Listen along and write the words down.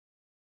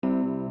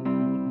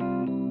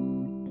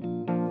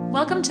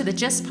Welcome to the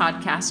GIST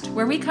podcast,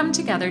 where we come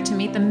together to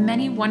meet the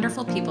many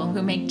wonderful people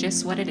who make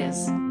GIST what it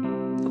is.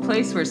 A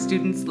place where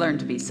students learn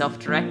to be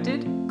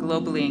self-directed,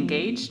 globally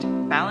engaged,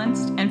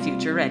 balanced, and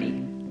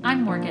future-ready.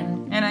 I'm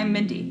Morgan. And I'm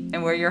Mindy,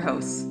 and we're your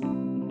hosts.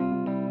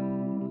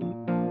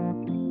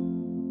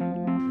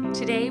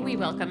 Today, we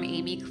welcome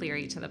Aimee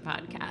Cleary to the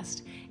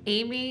podcast.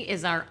 Aimee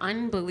is our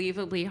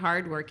unbelievably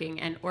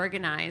hardworking and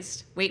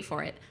organized, wait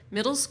for it,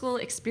 middle school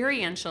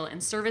experiential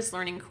and service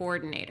learning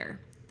coordinator.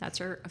 That's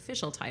her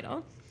official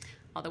title,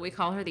 although we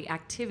call her the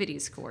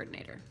activities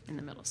coordinator in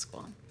the middle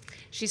school.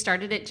 She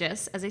started at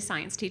GIST as a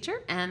science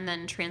teacher and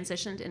then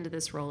transitioned into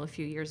this role a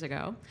few years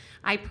ago.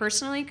 I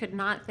personally could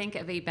not think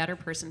of a better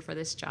person for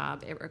this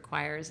job. It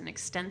requires an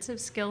extensive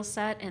skill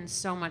set and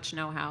so much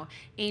know-how.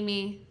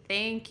 Aimee,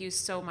 thank you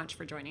so much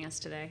for joining us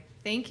today.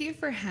 Thank you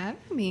for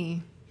having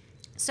me.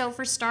 So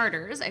for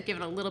starters, I've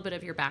given a little bit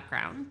of your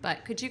background,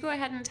 but could you go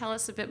ahead and tell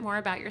us a bit more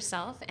about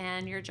yourself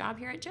and your job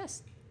here at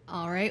GIST?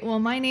 All right. Well,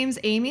 my name's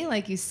Aimee,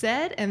 like you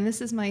said, and this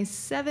is my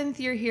 7th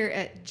year here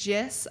at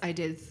GIST. I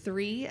did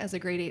 3 as a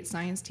grade 8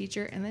 science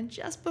teacher, and then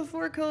just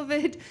before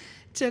COVID,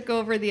 took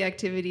over the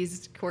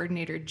activities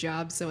coordinator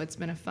job. So it's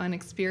been a fun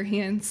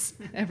experience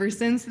ever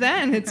since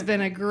then. It's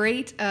been a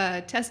great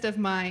test of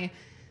my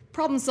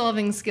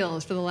problem-solving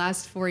skills for the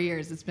last 4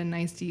 years. It's been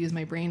nice to use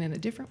my brain in a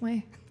different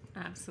way.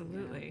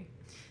 Absolutely.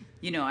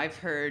 You know, I've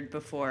heard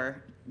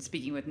before,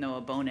 speaking with Noah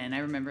Bonin, I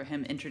remember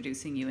him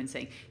introducing you and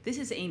saying, this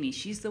is Aimee,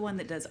 she's the one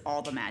that does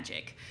all the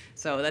magic.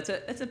 So that's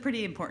a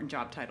pretty important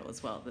job title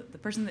as well, the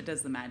person that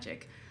does the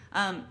magic.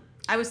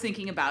 I was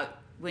thinking about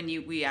when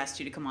we asked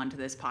you to come on to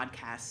this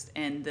podcast,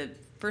 and the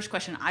first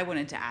question I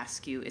wanted to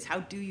ask you is, how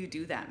do you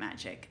do that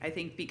magic? I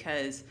think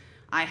because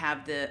I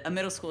have a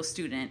middle school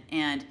student,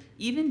 and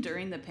even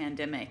during the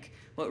pandemic,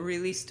 what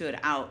really stood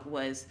out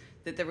was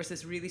that there was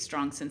this really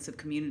strong sense of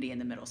community in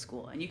the middle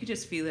school. And you could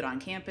just feel it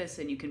on campus,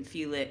 and you can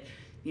feel it,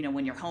 you know,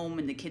 when you're home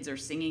and the kids are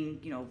singing,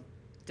 you know,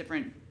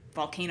 different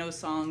volcano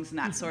songs and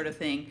that sort of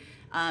thing.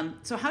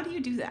 So how do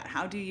you do that?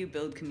 How do you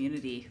build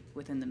community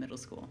within the middle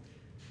school?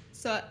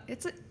 So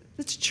it's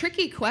a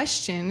tricky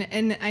question,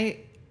 and I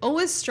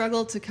always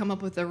struggle to come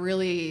up with a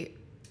really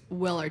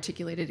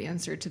well-articulated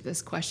answer to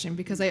this question,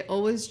 because I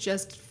always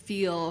just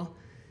feel,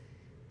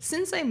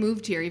 since I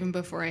moved here, even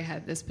before I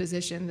had this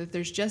position, that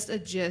there's just a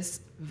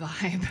GIST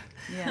vibe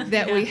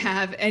we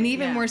have. And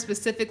even more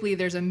specifically,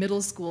 there's a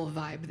middle school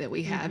vibe that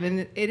we have.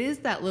 And it is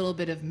that little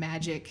bit of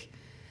magic.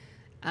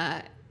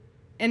 And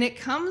it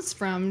comes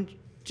from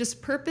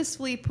just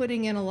purposefully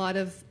putting in a lot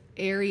of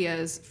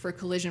areas for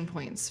collision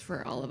points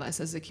for all of us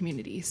as a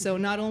community. So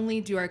not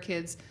only do our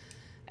kids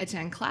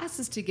attend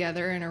classes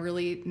together and are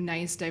really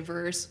nice,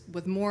 diverse,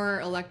 with more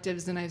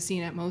electives than I've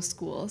seen at most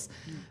schools,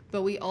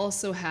 but we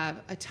also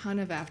have a ton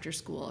of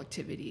after-school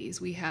activities.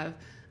 We have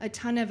a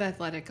ton of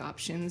athletic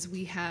options.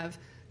 We have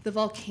the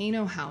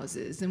volcano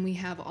houses, and we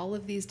have all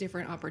of these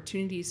different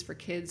opportunities for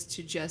kids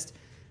to just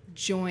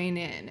join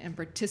in and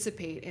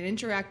participate and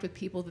interact with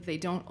people that they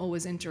don't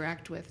always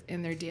interact with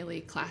in their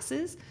daily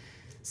classes.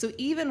 So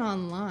even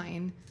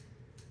online,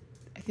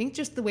 I think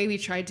just the way we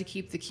tried to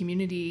keep the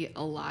community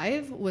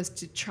alive was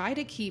to try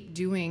to keep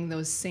doing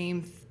those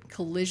same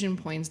collision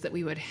points that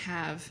we would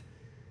have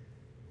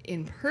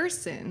in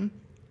person,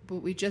 but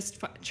we just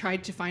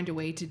tried to find a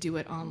way to do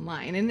it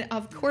online. And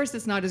of course,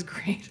 it's not as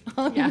great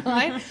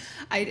online.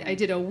 I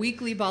did a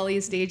weekly Bali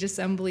stage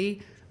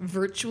assembly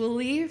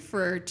virtually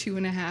for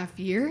 2.5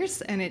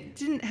 years, and it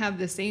didn't have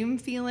the same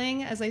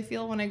feeling as I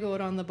feel when I go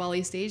out on the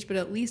Bali stage, but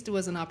at least it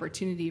was an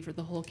opportunity for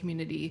the whole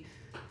community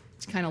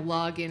to kind of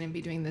log in and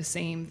be doing the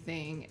same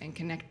thing and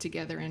connect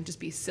together and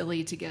just be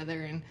silly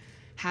together and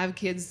have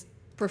kids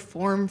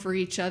perform for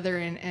each other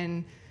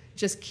and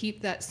just keep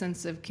that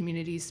sense of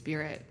community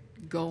spirit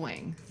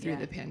going through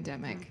the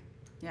pandemic.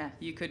 Yeah,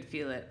 you could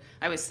feel it.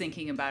 I was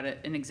thinking about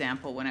an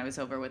example when I was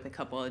over with a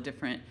couple of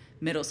different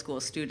middle school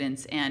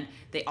students, and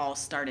they all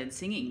started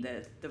singing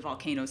the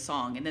volcano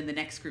song, and then the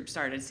next group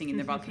started singing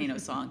the volcano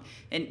song,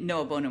 and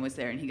Noah Bonin was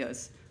there, and he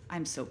goes,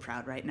 I'm so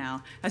proud right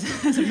now as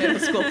a middle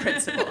school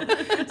principal.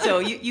 So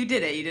you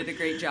did it. You did a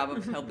great job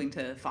of helping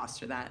to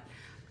foster that.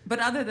 But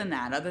other than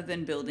that, other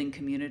than building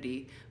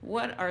community,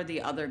 what are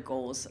the other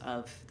goals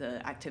of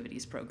the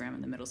activities program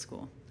in the middle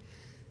school?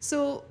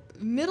 So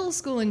middle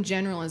school in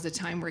general is a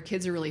time where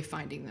kids are really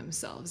finding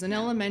themselves. In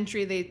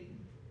elementary, they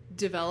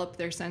develop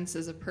their sense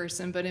as a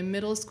person, but in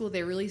middle school,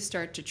 they really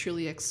start to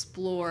truly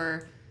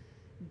explore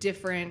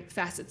different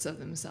facets of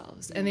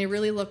themselves, and they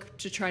really look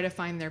to try to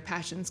find their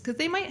passions, because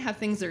they might have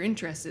things they're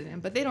interested in,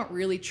 but they don't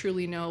really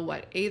truly know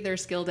what A, they're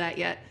skilled at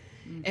yet,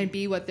 and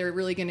B, what they're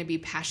really going to be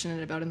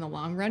passionate about in the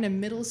long run. And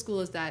middle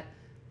school is that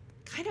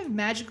kind of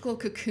magical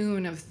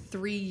cocoon of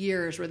 3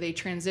 years where they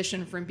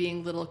transition from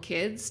being little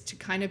kids to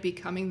kind of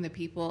becoming the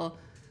people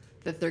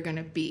that they're going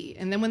to be.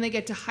 And then when they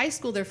get to high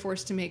school, they're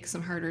forced to make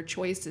some harder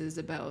choices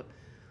about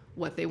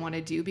what they want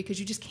to do,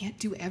 because you just can't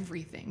do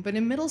everything. But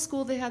in middle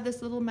school, they have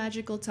this little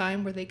magical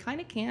time where they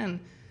kind of can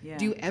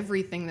do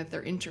everything that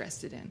they're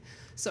interested in.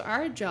 So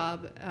our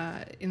job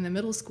in the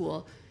middle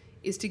school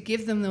is to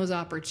give them those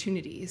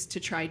opportunities to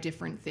try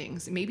different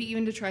things, maybe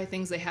even to try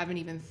things they haven't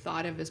even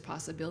thought of as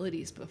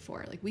possibilities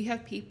before. Like, we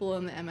have people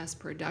in the MS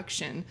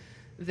production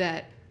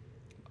that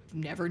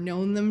never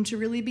known them to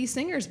really be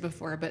singers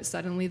before, but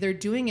suddenly they're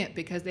doing it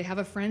because they have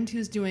a friend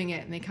who's doing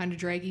it and they kind of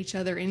drag each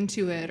other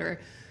into it.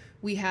 Or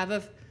we have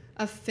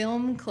a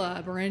film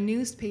club or a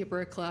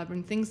newspaper club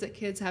and things that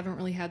kids haven't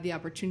really had the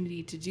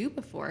opportunity to do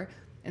before.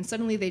 And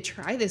suddenly they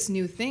try this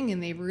new thing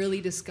and they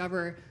really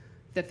discover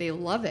that they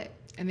love it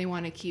and they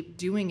want to keep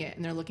doing it,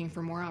 and they're looking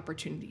for more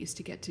opportunities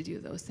to get to do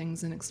those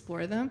things and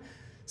explore them.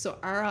 So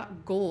our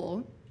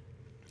goal,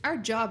 our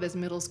job as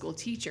middle school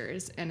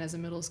teachers and as a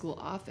middle school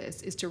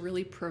office, is to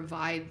really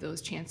provide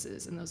those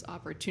chances and those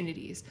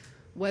opportunities,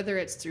 whether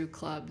it's through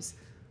clubs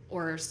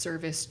or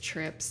service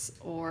trips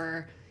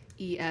or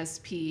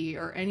ESP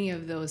or any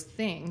of those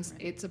things.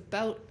 Right. It's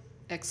about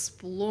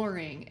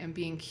exploring and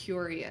being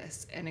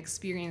curious and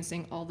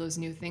experiencing all those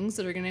new things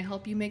that are going to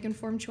help you make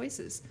informed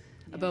choices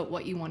about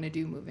what you want to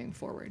do moving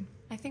forward.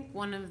 I think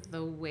one of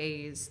the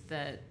ways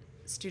that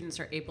students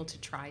are able to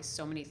try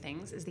so many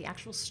things is the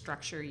actual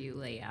structure you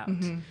lay out,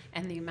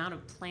 and the amount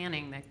of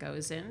planning that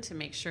goes in to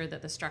make sure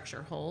that the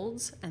structure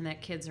holds and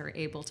that kids are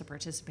able to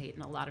participate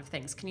in a lot of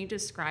things. Can you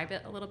describe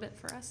it a little bit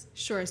for us?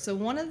 Sure. So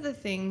one of the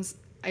things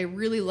I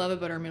really love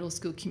about our middle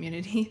school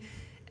community,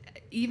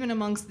 even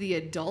amongst the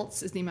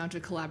adults, is the amount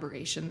of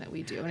collaboration that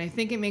we do. And I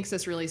think it makes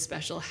us really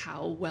special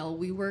how well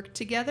we work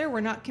together.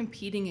 We're not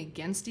competing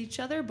against each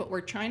other, but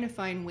we're trying to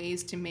find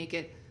ways to make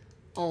it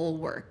all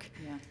work.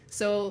 Yeah.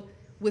 So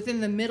within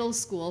the middle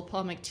school,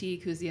 Paul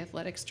McTeague, who's the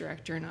athletics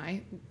director,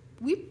 and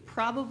we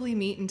probably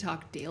meet and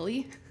talk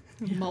daily,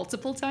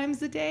 multiple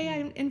times a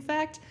day, in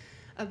fact,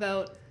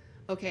 about,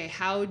 okay,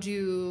 how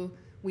do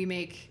we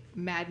make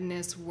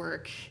Madness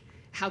work?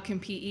 How can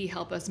PE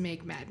help us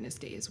make Madness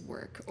Days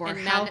work? Or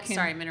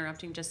sorry, I'm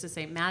interrupting just to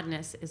say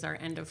Madness is our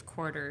end of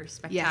quarter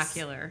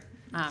spectacular,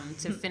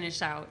 to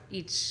finish out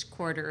each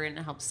quarter and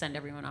help send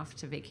everyone off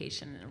to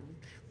vacation in a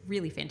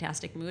really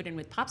fantastic mood and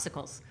with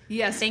popsicles.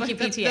 Yes, thank you,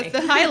 PTA.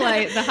 The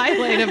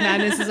highlight of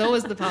Madness is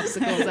always the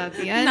popsicles at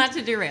the end. Not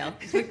to derail.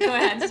 Go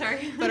ahead,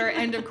 sorry. But our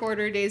end of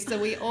quarter days, so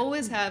we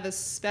always have a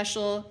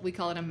special, we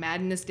call it a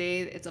Madness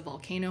Day. It's a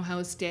volcano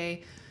house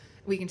day.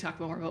 We can talk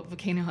more about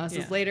volcano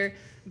houses later,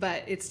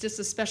 but it's just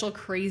a special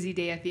crazy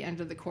day at the end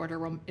of the quarter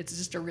where it's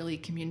just a really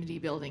community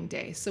building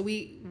day. So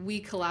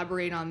we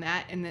collaborate on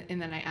that, and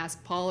then I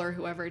ask Paul or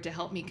whoever to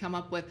help me come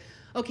up with,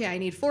 okay, I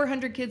need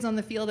 400 kids on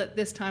the field at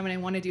this time and I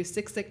want to do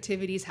 6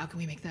 activities. How can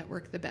we make that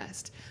work the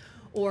best?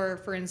 Or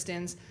for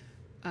instance,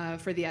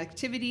 for the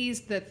activities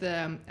that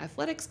the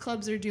athletics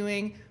clubs are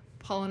doing,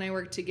 Paul and I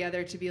work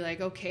together to be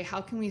like, okay,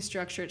 how can we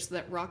structure it so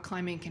that rock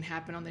climbing can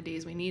happen on the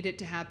days we need it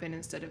to happen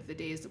instead of the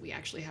days that we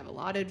actually have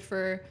allotted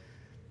for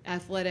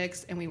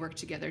athletics? And we work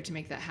together to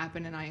make that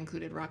happen. And I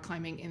included rock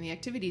climbing in the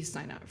activities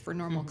sign up for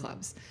normal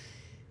clubs.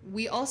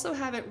 We also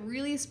have it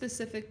really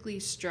specifically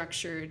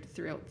structured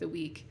throughout the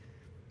week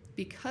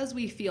because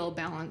we feel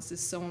balance is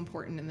so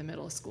important in the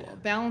middle school.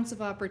 Balance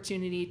of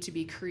opportunity to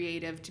be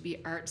creative, to be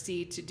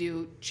artsy, to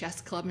do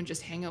chess club and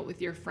just hang out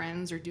with your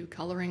friends, or do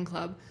coloring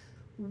club,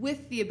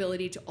 with the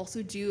ability to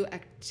also do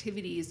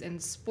activities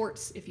and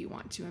sports if you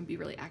want to and be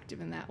really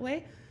active in that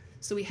way.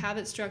 So we have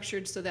it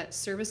structured so that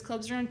service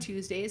clubs are on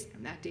Tuesdays,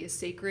 and that day is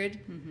sacred.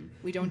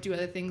 We don't do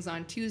other things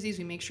on Tuesdays.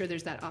 We make sure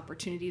there's that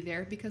opportunity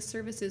there because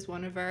service is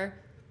one of our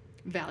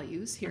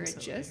values here at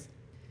GIS.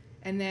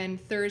 And then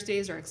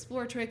Thursdays are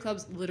exploratory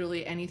clubs.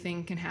 Literally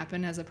anything can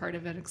happen as a part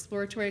of an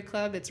exploratory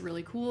club. It's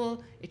really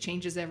cool. It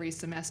changes every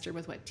semester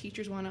with what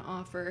teachers want to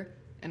offer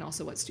and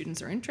also what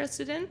students are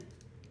interested in.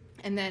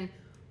 And then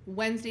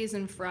Wednesdays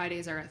and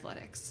Fridays are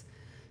athletics.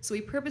 So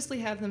we purposely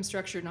have them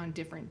structured on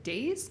different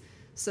days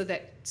so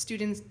that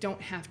students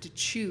don't have to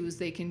choose.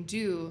 They can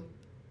do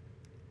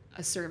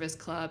a service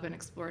club, an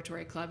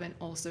exploratory club, and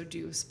also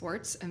do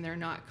sports, and they're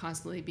not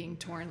constantly being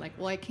torn like,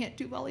 well, I can't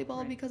do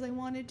volleyball because I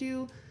want to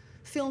do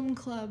film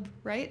club,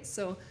 right?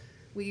 So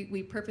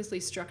we purposely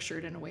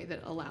structured in a way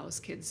that allows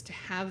kids to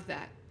have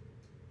that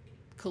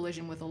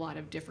collision with a lot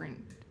of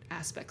different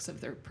aspects of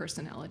their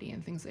personality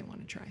and things they want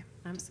to try.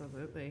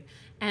 Absolutely.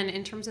 And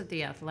in terms of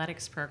the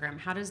athletics program,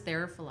 how does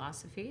their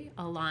philosophy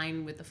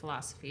align with the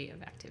philosophy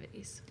of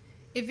activities?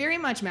 It very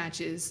much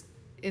matches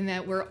in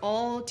that we're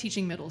all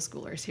teaching middle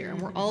schoolers here,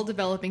 and we're all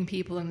developing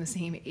people in the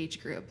same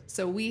age group.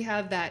 So we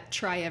have that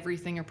try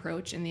everything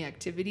approach in the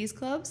activities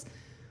clubs.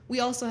 We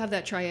also have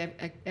that try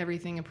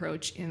everything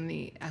approach in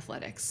the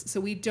athletics.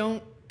 So we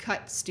don't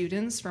cut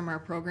students from our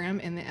program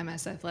in the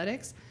MS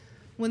athletics.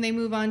 When they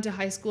move on to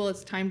high school,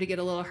 it's time to get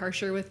a little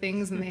harsher with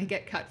things, and they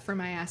get cut from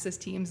IASIS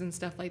teams and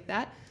stuff like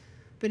that.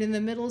 But in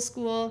the middle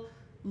school,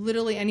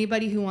 literally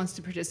anybody who wants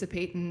to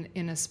participate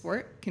in a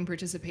sport can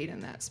participate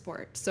in that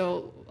sport.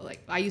 So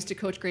like I used to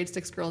coach grade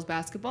 6 girls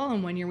basketball,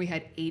 and one year we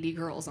had 80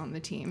 girls on the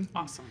team.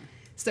 Awesome.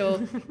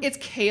 So it's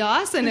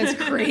chaos and it's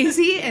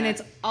crazy and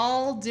it's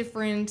all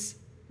different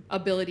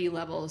ability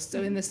levels.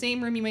 So in the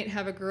same room, you might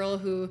have a girl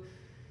who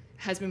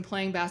has been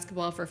playing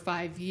basketball for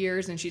 5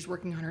 years and she's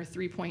working on her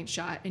 3-point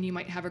shot, and you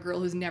might have a girl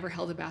who's never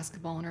held a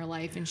basketball in her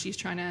life and she's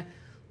trying to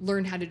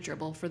learn how to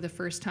dribble for the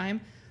first time.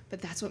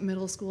 But that's what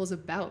middle school is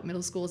about.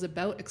 Middle school is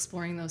about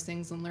exploring those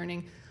things and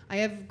learning. I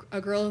have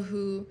a girl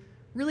who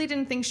really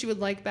didn't think she would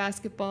like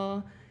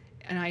basketball,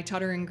 and I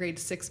taught her in grade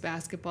 6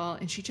 basketball,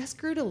 and she just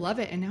grew to love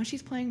it, and now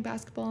she's playing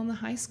basketball in the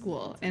high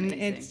school. That's and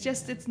amazing. it's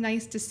just, it's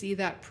nice to see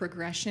that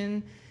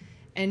progression,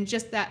 and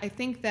just that, I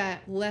think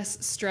that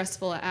less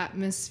stressful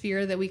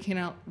atmosphere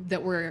that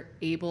that we're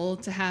able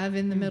to have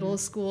in the middle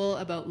school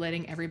about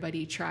letting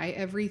everybody try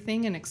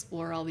everything and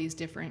explore all these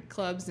different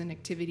clubs and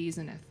activities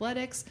and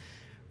athletics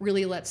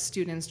really lets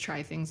students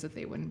try things that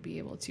they wouldn't be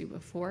able to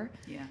before.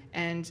 Yeah.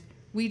 And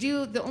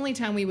the only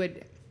time we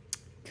would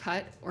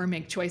cut or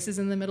make choices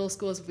in the middle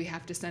school is if we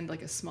have to send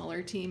like a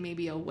smaller team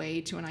maybe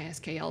away to an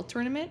ISKL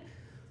tournament.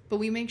 But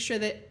we make sure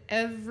that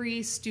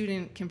every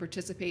student can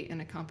participate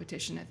in a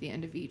competition at the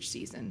end of each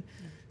season.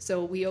 Yeah.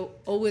 So we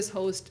always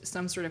host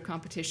some sort of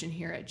competition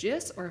here at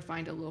GIS, or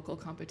find a local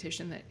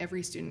competition that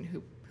every student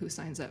who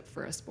signs up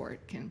for a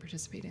sport can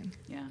participate in.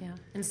 Yeah. Yeah.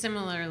 And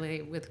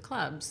similarly with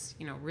clubs,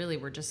 really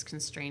we're just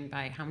constrained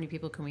by how many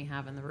people can we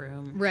have in the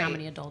room, right. How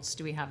many adults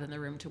do we have in the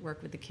room to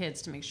work with the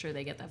kids to make sure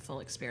they get that full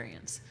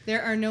experience.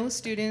 There are no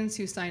students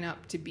who sign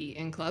up to be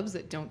in clubs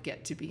that don't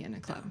get to be in a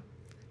club.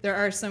 There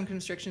are some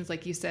constrictions,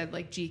 like you said,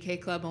 like GK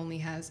Club only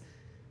has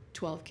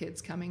 12 kids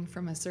coming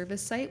from a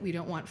service site. We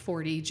don't want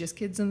 40 just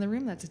kids in the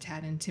room. That's a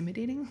tad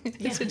intimidating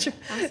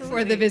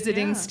for the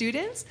visiting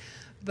students.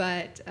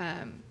 But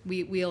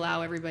we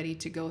allow everybody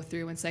to go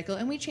through and cycle.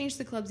 And we change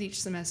the clubs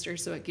each semester,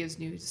 so it gives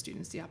new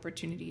students the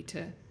opportunity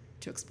to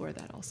explore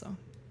that also.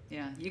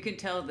 Yeah, you can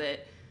tell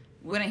that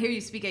when I hear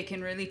you speak, I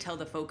can really tell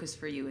the focus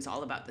for you is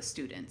all about the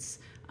students.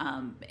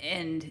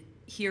 And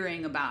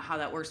hearing about how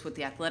that works with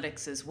the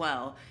athletics as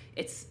well,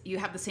 you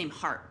have the same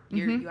heart.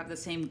 You have the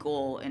same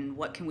goal, and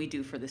what can we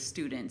do for the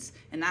students?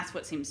 And that's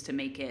what seems to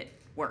make it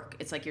work.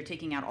 It's like you're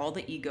taking out all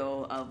the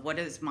ego of what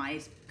is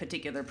my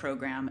particular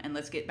program, and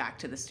let's get back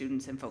to the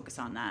students and focus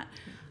on that,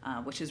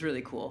 which is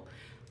really cool.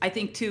 I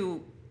think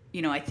too,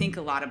 I think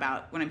a lot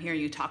about, when I'm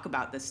hearing you talk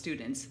about the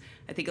students,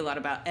 I think a lot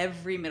about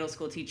every middle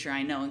school teacher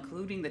I know,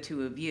 including the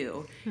two of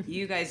you.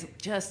 You guys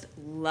just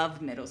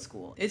love middle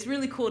school. It's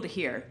really cool to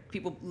hear.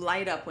 People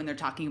light up when they're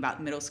talking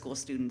about middle school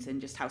students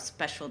and just how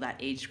special that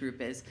age group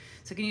is.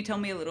 So can you tell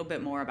me a little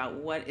bit more about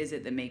what is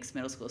it that makes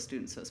middle school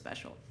students so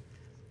special?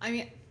 I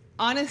mean,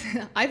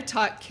 honestly, I've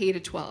taught K to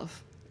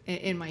 12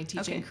 in my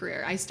teaching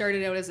career. I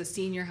started out as a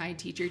senior high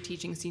teacher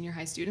teaching senior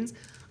high students.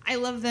 I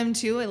love them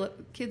too.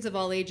 Kids of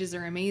all ages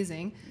are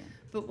amazing. Yeah.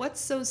 But what's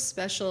so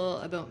special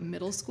about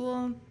middle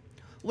school,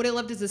 what I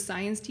loved as a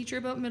science teacher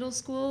about middle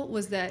school,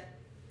 was that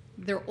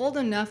they're old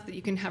enough that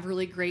you can have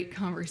really great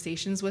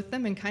conversations with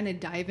them and kind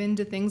of dive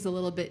into things a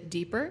little bit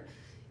deeper,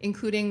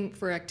 including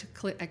for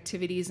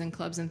activities and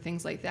clubs and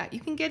things like that.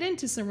 You can get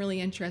into some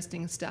really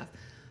interesting stuff,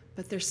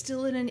 but they're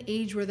still in an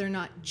age where they're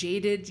not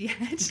jaded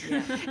yet.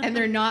 Yeah. And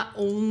they're not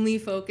only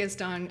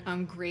focused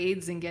on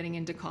grades and getting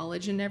into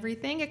college and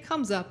everything. It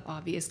comes up,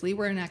 obviously.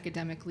 We're an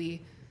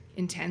academically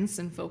intense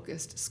and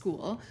focused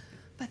school,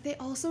 but they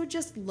also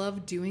just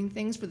love doing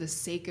things for the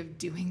sake of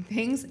doing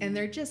things, and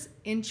they're just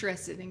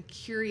interested and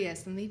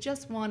curious, and they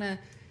just want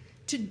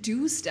to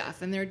do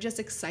stuff, and they're just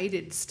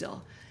excited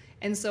still.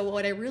 And so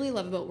what I really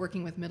love about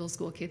working with middle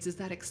school kids is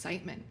that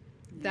excitement,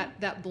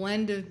 that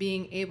blend of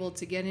being able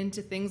to get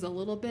into things a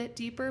little bit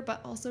deeper, but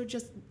also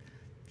just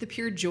the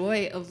pure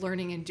joy of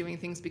learning and doing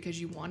things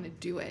because you want to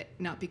do it,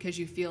 not because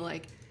you feel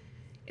like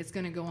it's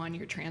going to go on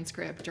your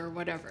transcript or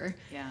whatever.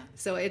 Yeah.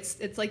 So it's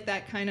like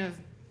that kind of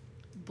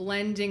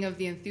blending of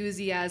the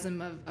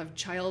enthusiasm of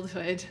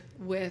childhood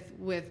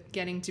with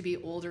getting to be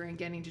older and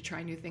getting to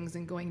try new things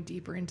and going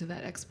deeper into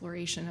that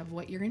exploration of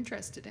what you're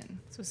interested in.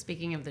 So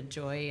speaking of the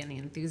joy and the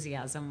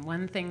enthusiasm,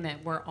 one thing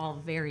that we're all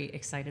very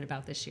excited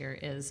about this year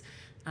is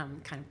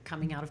kind of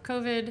coming out of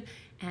COVID,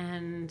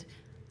 and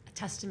a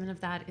testament of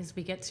that is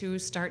we get to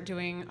start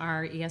doing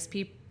our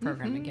ESP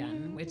program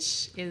again,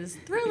 which is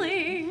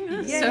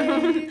thrilling.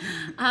 Yay.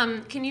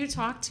 So can you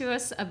talk to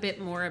us a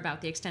bit more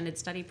about the extended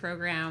study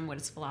program, what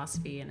its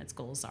philosophy and its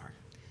goals are?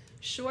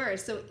 Sure.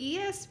 So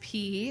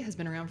ESP has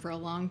been around for a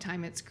long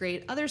time. It's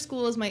great. Other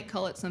schools might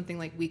call it something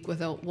like Week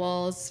Without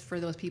Walls, for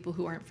those people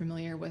who aren't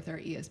familiar with our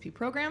ESP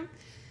program.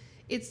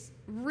 It's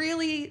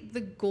really,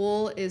 the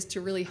goal is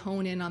to really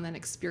hone in on that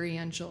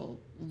experiential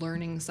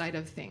learning side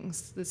of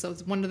things. So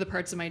it's one of the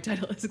parts of my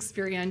title is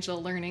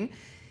experiential learning.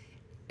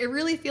 I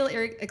really feel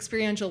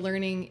experiential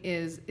learning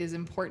is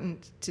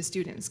important to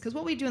students, because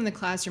what we do in the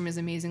classroom is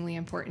amazingly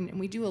important, and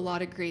we do a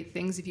lot of great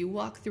things. If you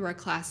walk through our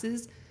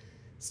classes,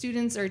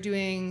 students are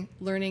doing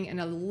learning in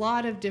a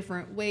lot of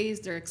different ways.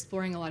 They're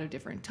exploring a lot of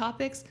different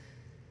topics.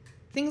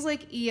 Things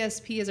like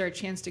ESP is our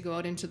chance to go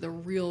out into the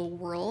real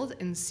world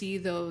and see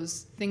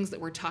those things that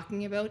we're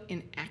talking about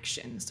in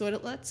action. So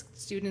it lets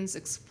students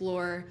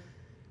explore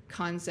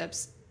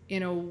concepts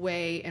in a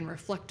way and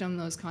reflect on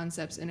those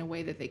concepts in a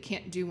way that they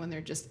can't do when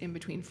they're just in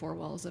between four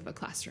walls of a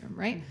classroom,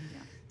 right? Mm-hmm.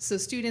 Yeah. So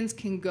students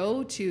can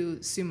go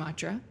to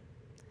Sumatra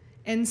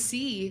and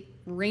see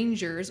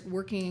rangers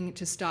working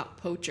to stop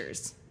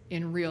poachers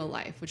in real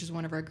life, which is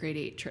one of our grade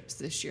 8 trips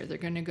this year. They're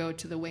going to go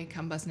to the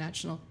Waikambas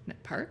National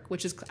Park,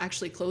 which is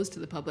actually closed to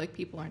the public.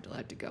 People aren't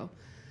allowed to go.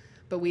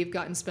 But we've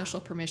gotten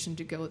special permission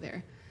to go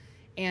there.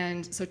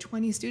 And so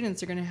 20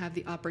 students are going to have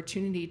the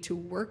opportunity to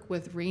work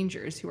with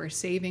rangers who are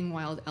saving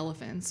wild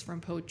elephants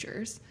from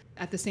poachers.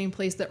 At the same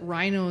place that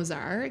rhinos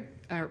are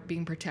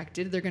being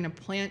protected, they're going to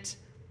plant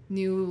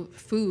new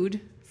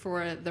food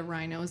for the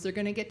rhinos. They're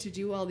going to get to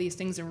do all these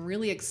things and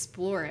really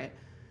explore it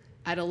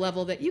at a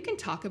level that you can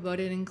talk about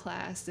it in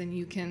class, and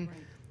you can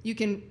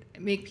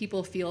make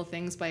people feel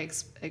things by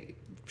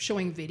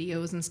showing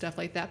videos and stuff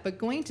like that. But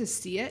going to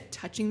see it,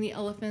 touching the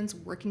elephants,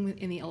 working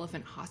in the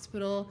elephant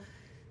hospital,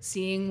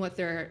 seeing what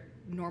their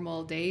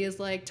normal day is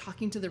like,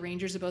 talking to the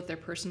rangers about their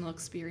personal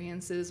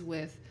experiences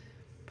with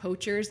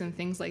poachers and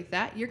things like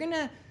that, you're going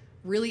to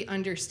really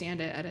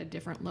understand it at a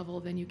different level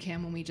than you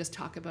can when we just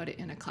talk about it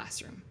in a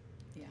classroom.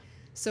 Yeah.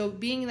 So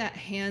being that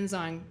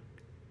hands-on,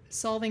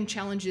 solving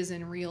challenges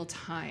in real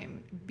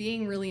time,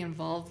 being really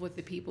involved with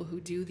the people who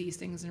do these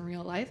things in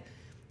real life,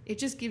 it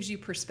just gives you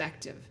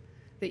perspective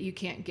that you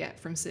can't get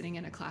from sitting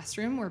in a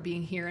classroom or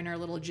being here in our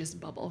little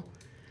GIST bubble.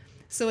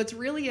 So it's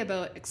really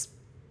about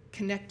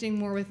connecting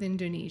more with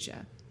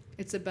Indonesia.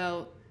 It's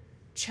about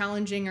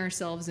challenging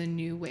ourselves in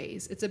new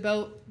ways. It's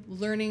about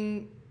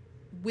learning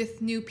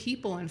with new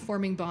people and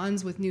forming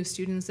bonds with new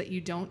students that you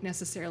don't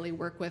necessarily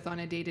work with on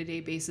a day-to-day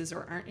basis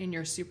or aren't in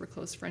your super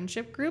close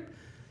friendship group.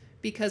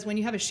 Because when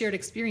you have a shared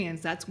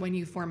experience, that's when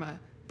you form a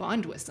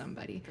bond with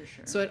somebody. For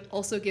sure. So it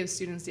also gives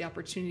students the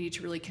opportunity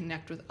to really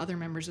connect with other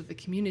members of the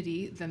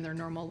community than their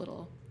normal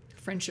little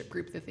friendship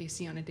group that they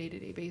see on a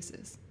day-to-day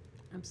basis.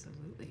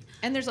 Absolutely.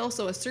 And there's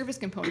also a service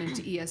component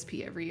to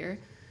ESP every year.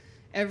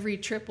 Every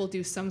trip will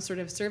do some sort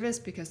of service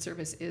because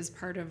service is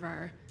part of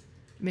our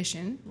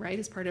mission, right?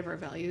 It's part of our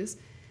values.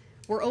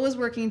 We're always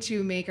working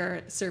to make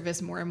our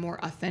service more and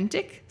more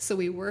authentic. So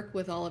we work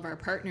with all of our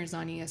partners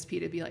on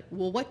ESP to be like,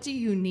 well, what do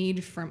you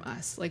need from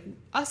us? Like,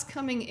 us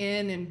coming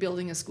in and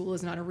building a school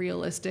is not a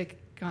realistic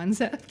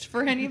concept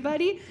for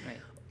anybody. Right.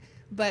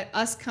 But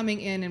us coming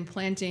in and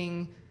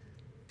planting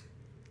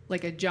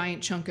like a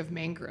giant chunk of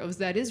mangroves,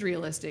 that is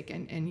realistic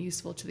and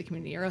useful to the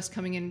community. Or us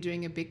coming in and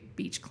doing a big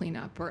beach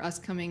cleanup, or us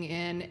coming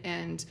in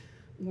and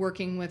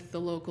working with the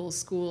local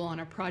school on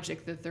a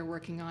project that they're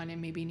working on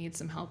and maybe need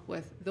some help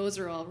with. Those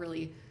are all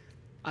really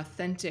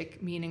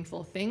authentic,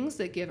 meaningful things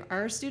that give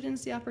our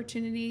students the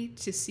opportunity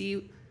to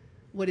see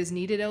what is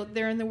needed out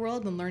there in the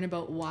world and learn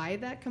about why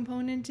that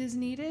component is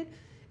needed,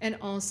 and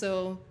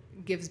also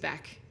gives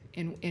back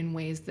in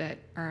ways that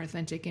are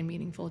authentic and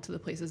meaningful to the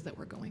places that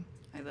we're going.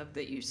 I love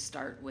that you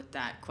start with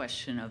that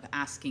question of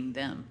asking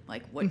them,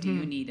 like, what do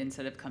you need,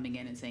 instead of coming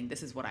in and saying,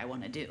 this is what I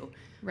want to do.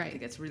 Right. I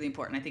think that's really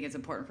important. I think it's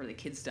important for the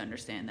kids to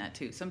understand that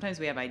too.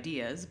 Sometimes we have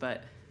ideas,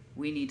 but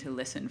we need to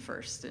listen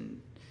first.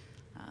 And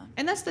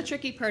that's the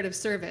tricky part of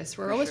service.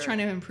 We're always trying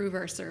to improve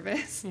our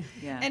service.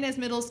 Yeah. And as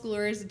middle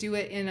schoolers, do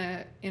it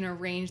in a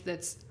range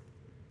that's,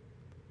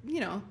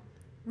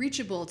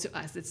 reachable to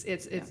us.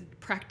 It's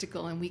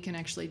practical, and we can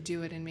actually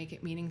do it and make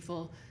it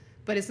meaningful.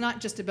 But it's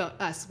not just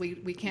about us.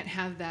 We can't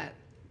have that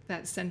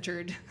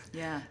centered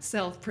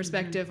self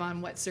perspective on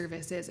what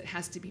service is. It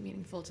has to be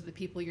meaningful to the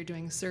people you're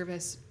doing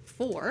service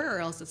for, or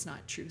else it's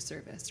not true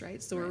service,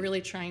 right? So we're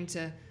really trying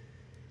to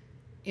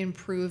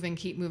improve and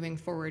keep moving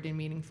forward in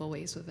meaningful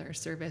ways with our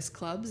service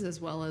clubs, as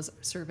well as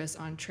service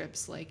on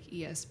trips like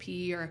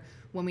ESP, or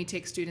when we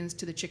take students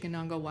to the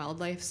Chickenongo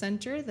Wildlife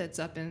Center that's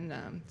up in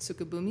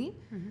Sukabumi.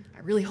 I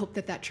really hope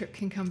that trip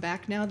can come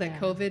back now that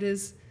COVID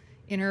is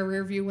in our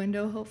rearview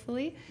window,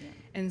 hopefully. Yeah.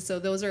 And so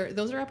those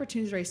are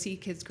opportunities where I see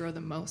kids grow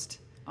the most.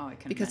 Oh, I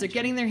can because imagine. They're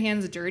getting their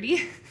hands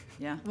dirty,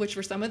 which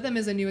for some of them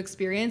is a new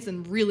experience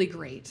and really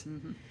great.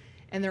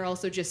 And they're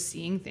also just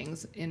seeing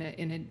things in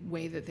a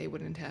way that they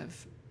wouldn't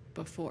have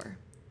before.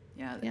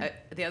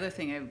 The other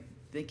thing I'm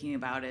thinking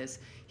about is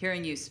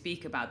hearing you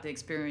speak about the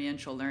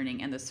experiential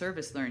learning and the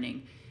service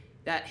learning.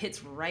 That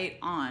hits right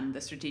on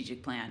the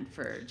strategic plan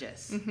for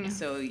GIS.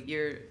 So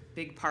you're a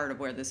big part of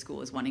where the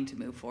school is wanting to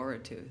move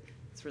forward to.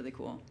 It's really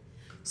cool.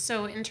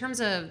 So in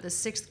terms of the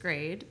 6th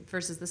grade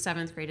versus the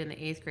 7th grade and the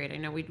 8th grade, I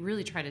know we'd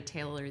really try to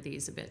tailor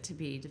these a bit to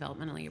be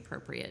developmentally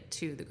appropriate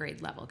to the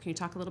grade level. Can you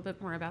talk a little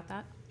bit more about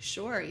that?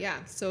 Sure,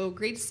 yeah. So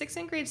grade 6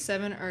 and grade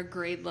 7 are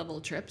grade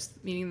level trips,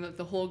 meaning that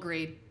the whole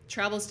grade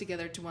travels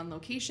together to one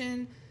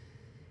location,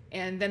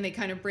 and then they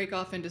kind of break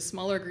off into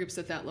smaller groups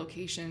at that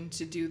location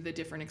to do the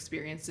different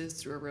experiences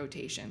through a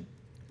rotation.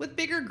 With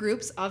bigger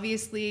groups,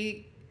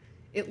 obviously,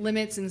 it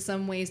limits in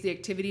some ways the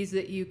activities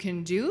that you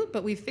can do,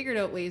 but we've figured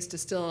out ways to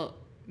still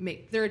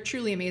they're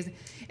truly amazing.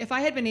 If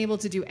I had been able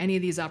to do any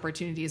of these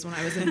opportunities when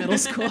I was in middle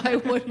school, I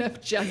would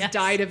have just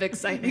died of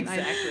excitement.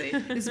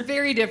 Exactly. It's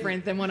very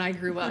different than when I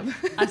grew up.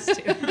 Us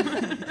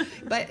too.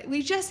 But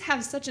we just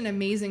have such an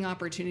amazing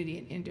opportunity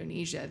in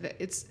Indonesia that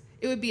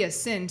it would be a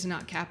sin to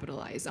not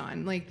capitalize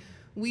on. Like,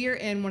 we are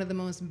in one of the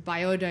most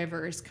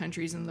biodiverse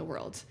countries in the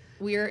world.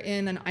 We are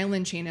in an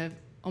island chain of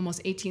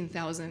almost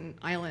 18,000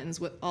 islands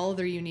with all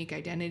their unique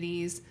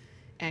identities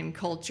and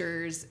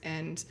cultures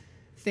and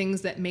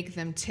things that make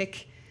them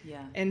tick.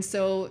 Yeah. And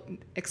so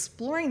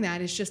exploring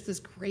that is just this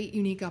great,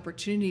 unique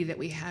opportunity that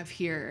we have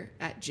here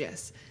at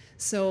GIS.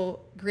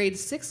 So grade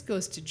 6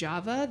 goes to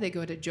Java. They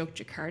go to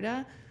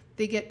Yogyakarta.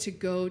 They get to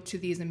go to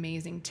these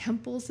amazing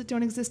temples that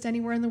don't exist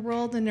anywhere in the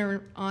world and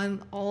are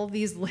on all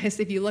these lists.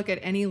 If you look at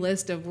any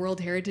list of World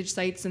Heritage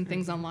sites and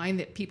things online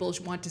that people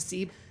want to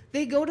see,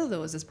 they go to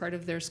those as part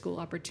of their school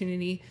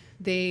opportunity.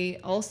 They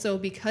also,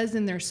 because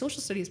in their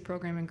social studies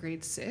program in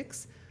grade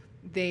 6,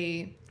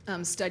 they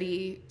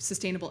study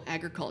sustainable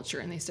agriculture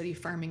and they study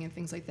farming and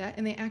things like that.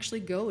 And they actually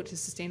go to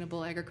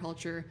sustainable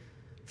agriculture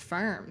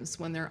farms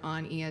when they're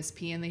on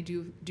ESP, and they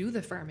do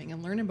the farming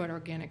and learn about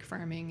organic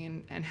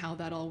farming and how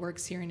that all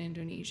works here in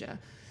Indonesia.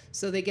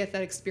 So they get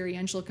that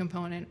experiential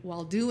component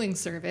while doing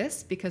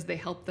service because they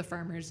help the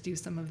farmers do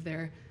some of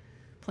their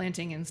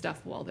planting and stuff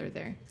while they're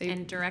there.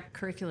 And direct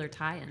curricular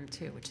tie-in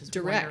too, which is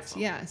direct,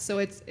 wonderful. yeah.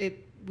 So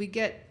we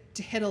get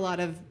to hit a lot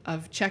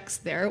of checks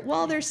there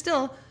while they're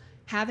still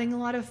having a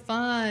lot of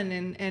fun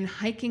and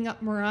hiking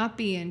up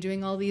Merapi and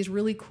doing all these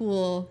really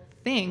cool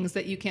things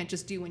that you can't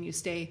just do when you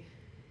stay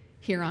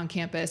here on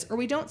campus, or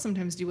we don't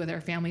sometimes do with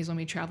our families when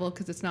we travel,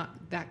 because it's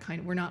not that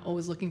kind. We're not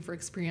always looking for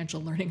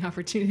experiential learning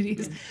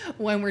opportunities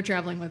when we're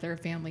traveling with our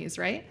families,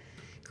 right?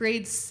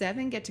 Grade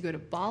 7 get to go to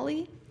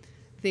Bali.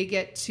 They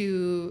get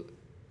to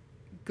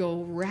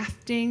go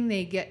rafting.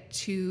 They get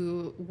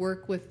to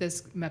work with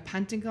this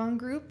Mapantagon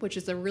group, which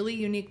is a really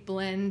unique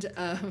blend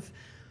of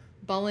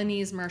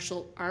Balinese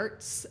martial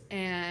arts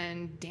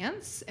and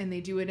dance, and they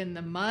do it in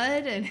the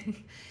mud,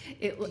 and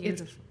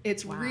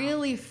it's Wow.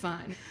 really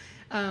fun.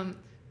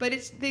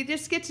 But they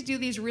just get to do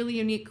these really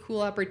unique,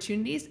 cool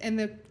opportunities, and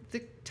the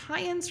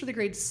tie-ins for the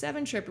grade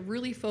 7 trip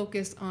really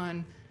focus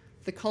on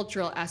the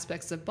cultural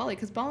aspects of Bali,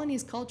 because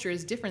Balinese culture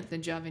is different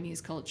than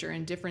Javanese culture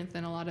and different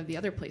than a lot of the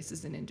other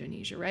places in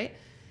Indonesia, right?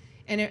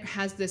 And it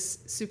has this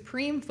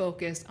supreme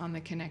focus on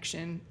the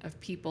connection of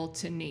people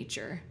to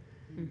nature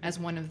as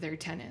one of their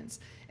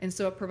tenets. And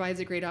so it provides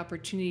a great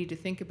opportunity to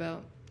think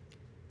about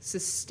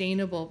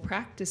sustainable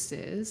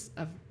practices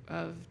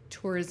of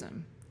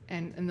tourism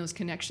and those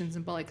connections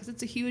in Bali, because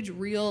it's a huge,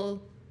 real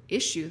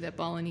issue that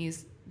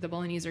the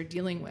Balinese are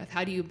dealing with.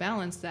 How do you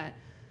balance that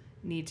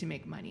need to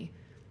make money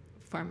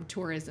from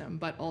tourism,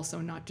 but also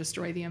not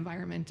destroy the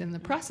environment in the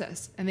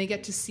process? And they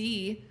get to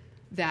see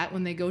that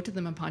when they go to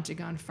the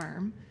Mapantagon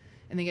farm,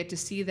 and they get to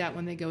see that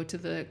when they go to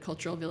the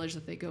cultural village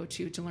that they go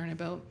to learn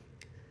about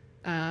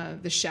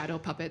the shadow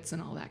puppets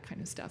and all that kind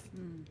of stuff.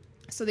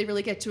 So they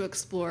really get to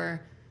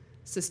explore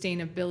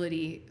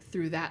sustainability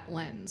through that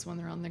lens when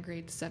they're on the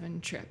grade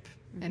 7 trip.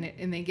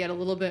 And they get a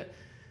little bit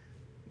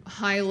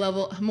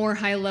more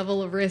high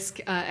level of risk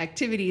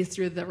activities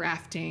through the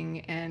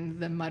rafting and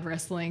the mud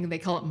wrestling. They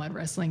call it mud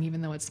wrestling,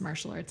 even though it's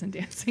martial arts and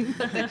dancing.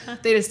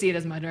 They just see it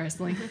as mud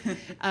wrestling.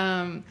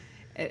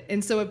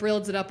 And so it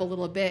builds it up a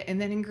little bit. And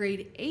then in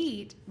grade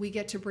 8, we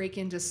get to break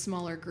into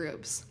smaller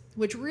groups,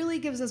 which really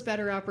gives us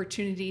better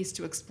opportunities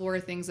to explore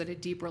things at a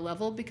deeper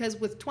level, because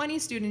with 20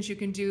 students, you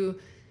can do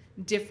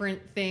different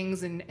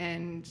things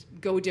and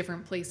go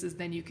different places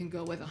than you can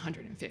go with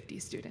 150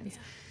 students.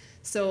 Yeah.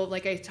 So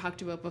like I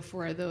talked about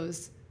before,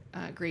 those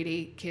grade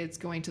 8 kids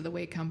going to the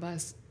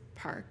Waikambas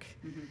Park,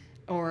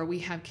 or we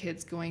have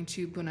kids going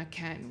to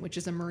Bunaken, which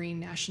is a marine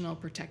national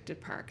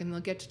protected park, and they'll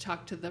get to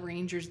talk to the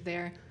rangers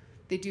there.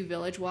 They do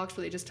village walks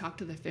where they just talk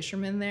to the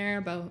fishermen there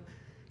about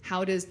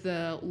how does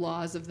the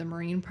laws of the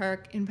marine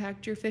park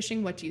impact your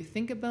fishing? What do you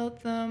think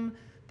about them?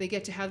 They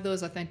get to have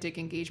those authentic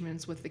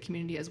engagements with the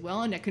community as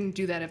well. And I couldn't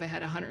do that if I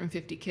had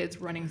 150 kids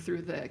running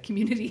through the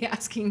community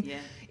asking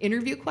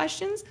interview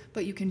questions,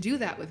 but you can do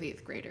that with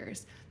 8th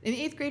graders. And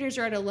 8th graders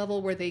are at a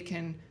level where they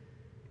can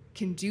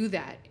do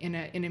that in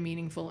a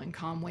meaningful and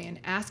calm way and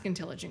ask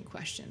intelligent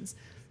questions.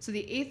 So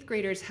the 8th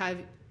graders have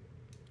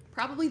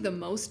probably the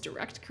most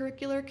direct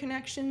curricular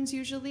connections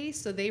usually.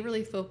 So they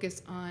really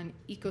focus on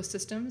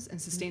ecosystems and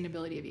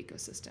sustainability of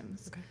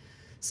ecosystems. Okay.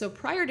 So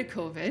prior to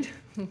COVID,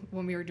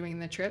 when we were doing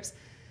the trips,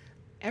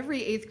 every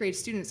 8th grade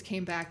students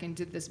came back and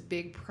did this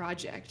big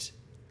project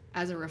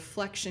as a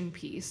reflection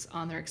piece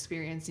on their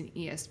experience in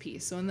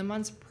ESP. So in the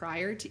months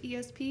prior to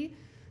ESP,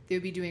 they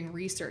would be doing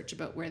research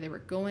about where they were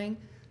going.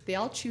 They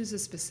all choose a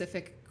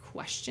specific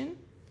question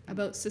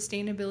about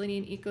sustainability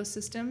and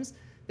ecosystems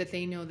that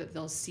they know that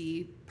they'll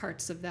see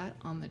parts of that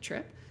on the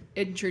trip.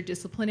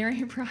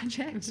 Interdisciplinary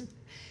project.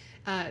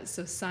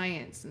 So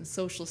science and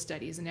social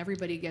studies, and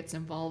everybody gets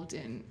involved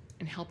in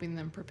helping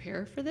them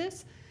prepare for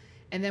this.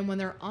 And then when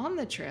they're on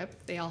the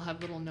trip, they all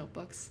have little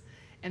notebooks,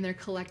 and they're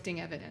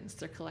collecting evidence,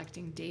 they're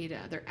collecting data,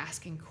 they're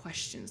asking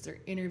questions, they're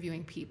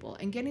interviewing people,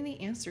 and getting the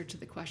answer to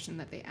the question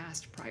that they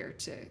asked prior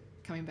to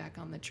going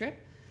on the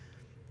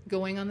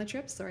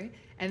trip, sorry.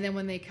 And then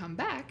when they come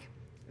back,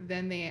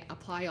 then they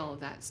apply all of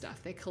that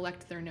stuff. They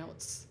collect their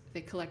notes,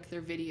 they collect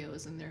their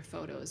videos and their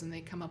photos, and they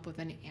come up with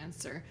an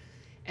answer.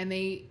 And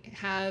they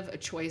have a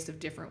choice of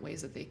different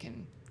ways that they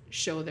can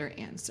show their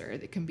answer.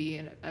 It can be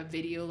a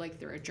video like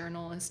they're a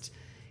journalist.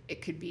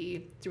 It could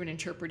be through an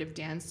interpretive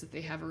dance that they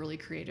have a really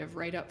creative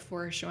write-up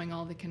for, showing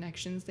all the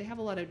connections. They have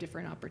a lot of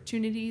different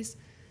opportunities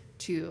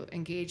to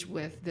engage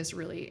with this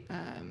really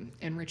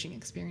enriching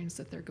experience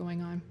that they're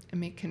going on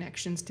and make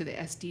connections to the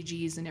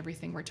SDGs and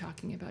everything we're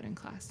talking about in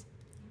class.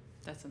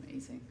 That's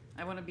amazing.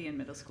 I want to be in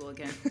middle school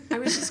again. I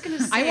was just going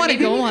to say. I want to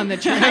go on the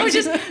trip. I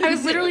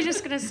was literally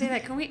just going to say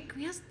that. Can we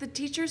ask the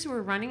teachers who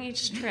are running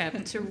each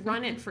trip to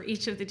run it for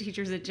each of the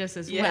teachers at just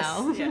as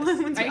well?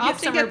 Yes. Once we I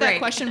often summer get that break.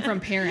 question from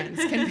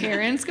parents. Can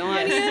parents go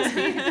on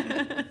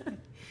ESP?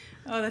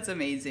 Oh, that's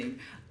amazing.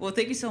 Well,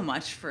 thank you so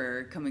much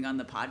for coming on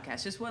the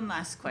podcast. Just one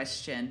last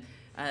question.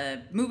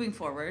 Moving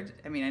forward,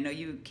 I mean, I know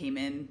you came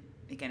in,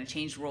 you kind of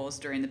changed roles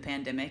during the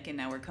pandemic, and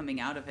now we're coming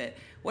out of it.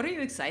 What are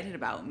you excited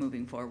about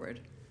moving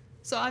forward?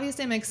 So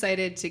obviously I'm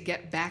excited to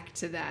get back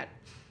to that.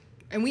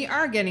 And we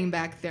are getting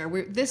back there.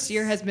 This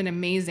year has been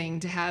amazing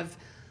to have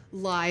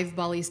live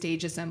Bali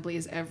stage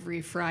assemblies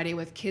every Friday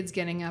with kids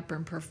getting up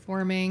and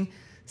performing.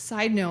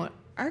 Side note,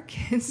 our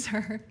kids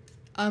are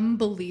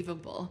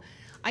unbelievable.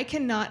 I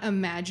cannot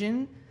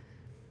imagine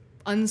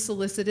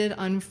unsolicited,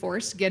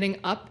 unforced, getting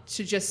up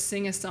to just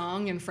sing a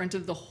song in front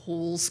of the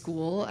whole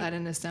school at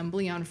an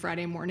assembly on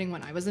Friday morning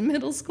when I was in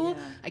middle school.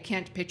 Yeah. I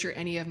can't picture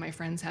any of my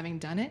friends having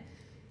done it.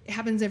 It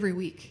happens every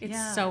week.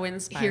 It's so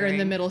inspiring. Here in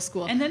the middle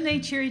school. And then they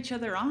cheer each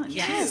other on,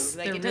 Yes, too.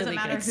 Like, they're it doesn't really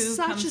matter good. who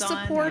Such comes a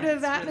on. supportive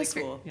It's really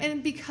atmosphere. cool.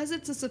 And because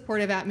it's a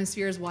supportive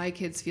atmosphere is why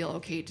kids feel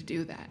okay to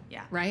do that.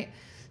 Yeah. Right?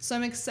 So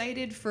I'm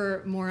excited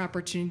for more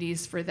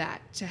opportunities for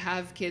that, to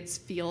have kids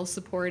feel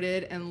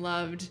supported and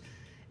loved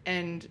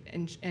and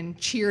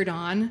cheered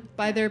on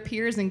by their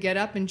peers and get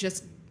up and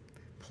just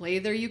play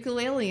their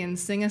ukulele and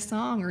sing a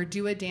song or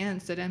do a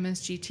dance at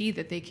MSGT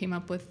that they came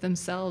up with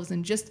themselves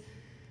and just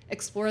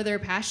explore their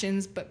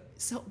passions, but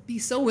be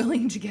so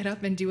willing to get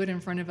up and do it in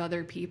front of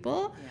other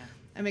people. Yeah.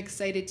 I'm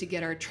excited to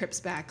get our trips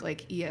back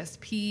like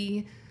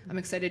ESP. I'm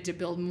excited to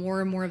build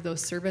more and more of those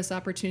service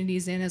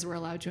opportunities in as we're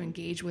allowed to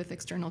engage with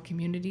external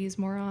communities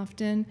more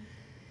often.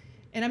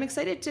 And I'm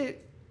excited to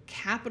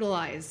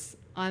capitalize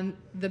on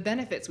the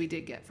benefits we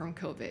did get from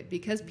COVID.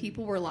 Because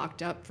people were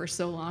locked up for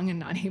so long and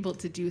not able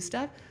to do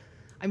stuff,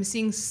 I'm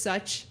seeing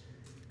such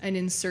an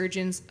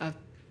insurgence of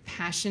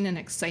passion and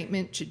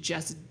excitement to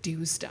just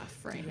do stuff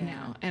right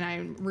now. And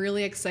I'm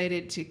really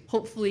excited to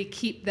hopefully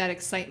keep that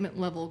excitement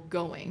level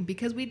going,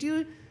 because we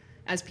do,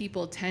 as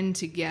people, tend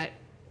to get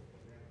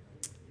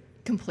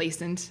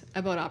complacent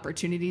about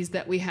opportunities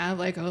that we have,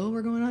 like, oh,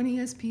 we're going on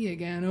ESP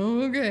again,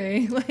 oh,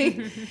 okay.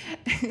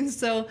 And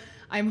so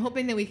I'm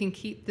hoping that we can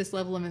keep this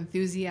level of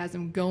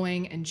enthusiasm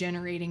going and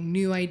generating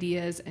new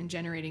ideas and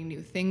generating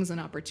new things and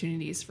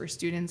opportunities for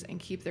students and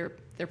keep their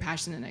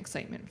passion and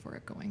excitement for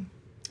it going.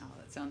 Oh,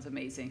 that sounds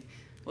amazing.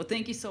 Well,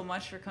 thank you so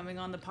much for coming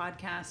on the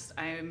podcast.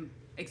 I'm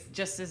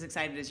just as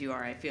excited as you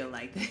are. I feel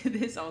like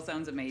this all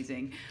sounds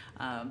amazing.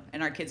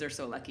 And our kids are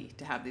so lucky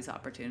to have these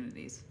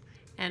opportunities.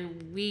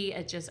 And we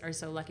just are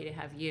so lucky to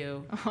have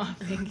you. Oh,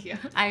 thank you.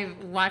 I've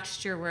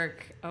watched your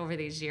work over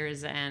these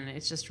years, and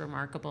it's just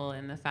remarkable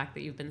in the fact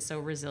that you've been so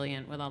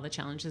resilient with all the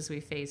challenges we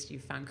faced.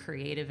 You've found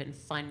creative and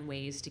fun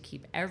ways to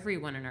keep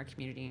everyone in our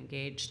community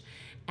engaged.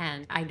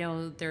 And I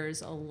know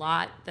there's a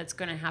lot that's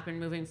going to happen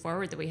moving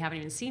forward that we haven't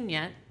even seen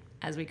yet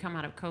as we come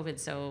out of COVID.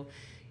 So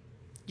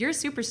you're a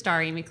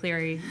superstar, Aimee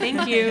Cleary.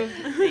 Thank you.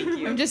 Thank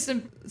you. I'm just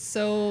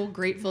so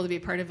grateful to be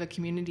part of a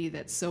community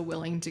that's so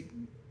willing to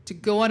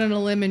go out on a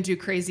limb and do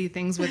crazy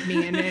things with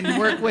me and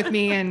work with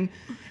me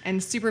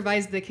and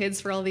supervise the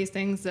kids for all these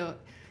things. So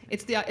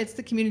it's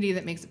the community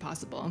that makes it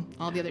possible.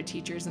 All the other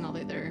teachers and all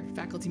the other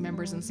faculty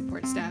members and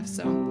support staff.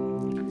 So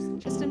I'm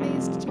just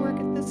amazed to work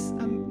at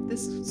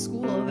this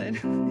school that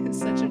is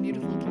such a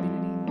beautiful community.